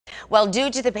Well, due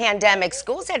to the pandemic,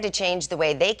 schools had to change the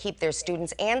way they keep their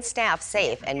students and staff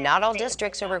safe, and not all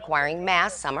districts are requiring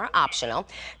masks. Some are optional.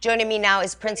 Joining me now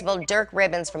is Principal Dirk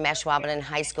Ribbons from Ashwaubenon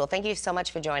High School. Thank you so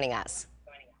much for joining us.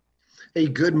 Hey,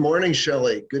 good morning,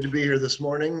 Shelley. Good to be here this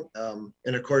morning.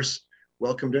 And of course,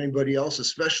 welcome to anybody else.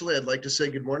 Especially, I'd like to say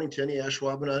good morning to any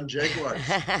Ashwaubenon Jaguars.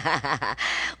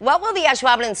 What will the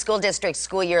Ashwaubenon School District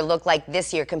school year look like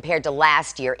this year compared to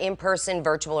last year? In person,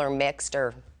 virtual, or mixed,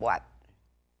 or what?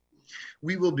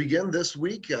 We will begin this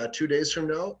week, 2 days from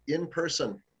now, in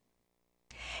person.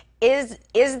 Is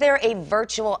there a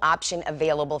virtual option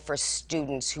available for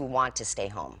students who want to stay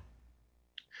home?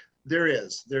 There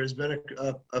is. There's been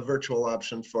a virtual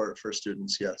option for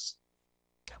students, yes.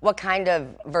 What kind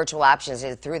of virtual options?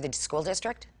 Is it through the school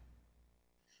district?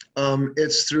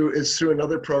 It's through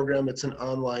another program. It's an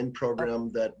online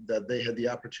program that they had the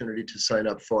opportunity to sign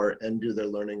up for and do their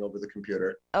learning over the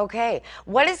computer. Okay.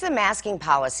 What is the masking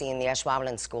policy in the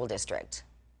Ashwaubenon School District?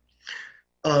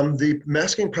 The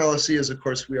masking policy is, of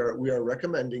course, we are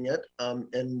recommending it,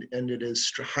 and it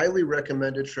is highly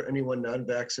recommended for anyone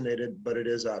non-vaccinated, but it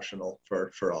is optional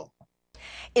for all.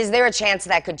 Is there a chance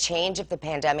that could change if the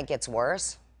pandemic gets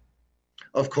worse?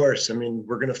 Of course. I mean,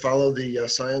 we're going to follow the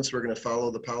science. We're going to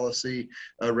follow the policy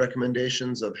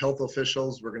recommendations of health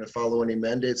officials. We're going to follow any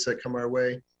mandates that come our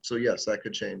way. So yes, that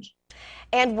could change.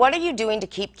 And what are you doing to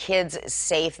keep kids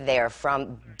safe there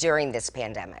during this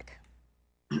pandemic?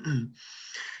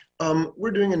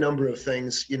 We're doing a number of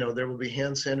things. You know, there will be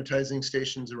hand sanitizing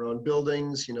stations around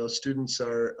buildings. You know, students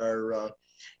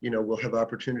will have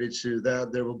opportunity to do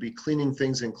that. There will be cleaning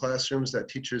things in classrooms that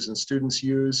teachers and students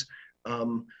use.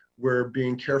 We're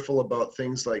being careful about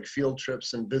things like field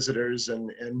trips and visitors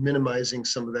and minimizing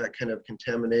some of that kind of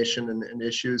contamination and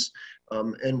issues.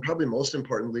 And probably most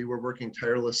importantly, we're working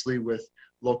tirelessly with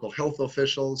local health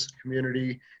officials,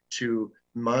 community to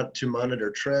monitor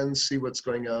trends, see what's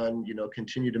going on,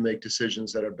 continue to make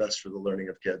decisions that are best for the learning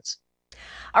of kids.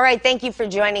 All right, thank you for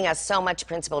joining us so much,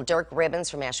 Principal Dirk Ribbons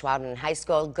from Ashwaubenon High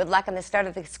School. Good luck on the start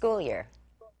of the school year.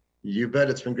 You bet.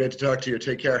 It's been great to talk to you.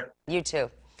 Take care. You too.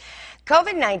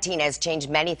 COVID-19 has changed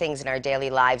many things in our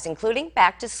daily lives, including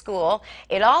back to school.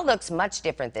 It all looks much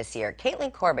different this year.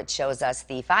 Caitlin Corbett shows us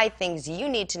the 5 things you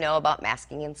need to know about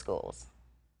masking in schools.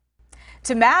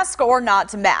 To mask or not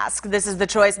to mask, this is the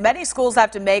choice many schools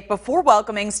have to make before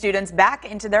welcoming students back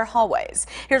into their hallways.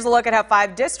 Here's a look at how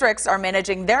 5 districts are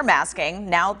managing their masking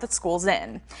now that school's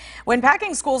in. When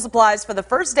packing school supplies for the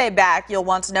first day back, you'll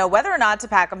want to know whether or not to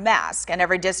pack a mask, and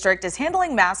every district is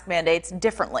handling mask mandates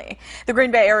differently. The Green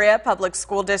Bay Area Public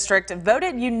School District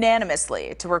voted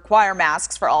unanimously to require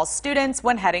masks for all students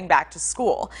when heading back to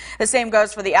school. The same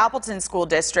goes for the Appleton School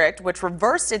District, which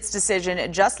reversed its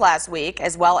decision just last week,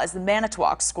 as well as the Manitowoc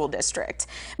School District.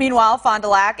 Meanwhile, Fond du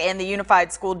Lac and the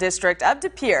Unified School District of De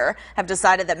Pere have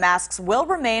decided that masks will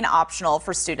remain optional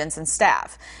for students and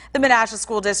staff. The Menasha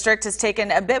School District has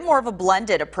taken a bit more of a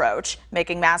blended approach,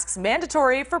 making masks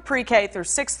mandatory for pre-K through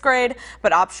 6th grade,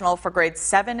 but optional for grades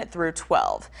 7 through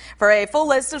 12. For a full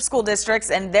list of school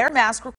districts and their mask requirements,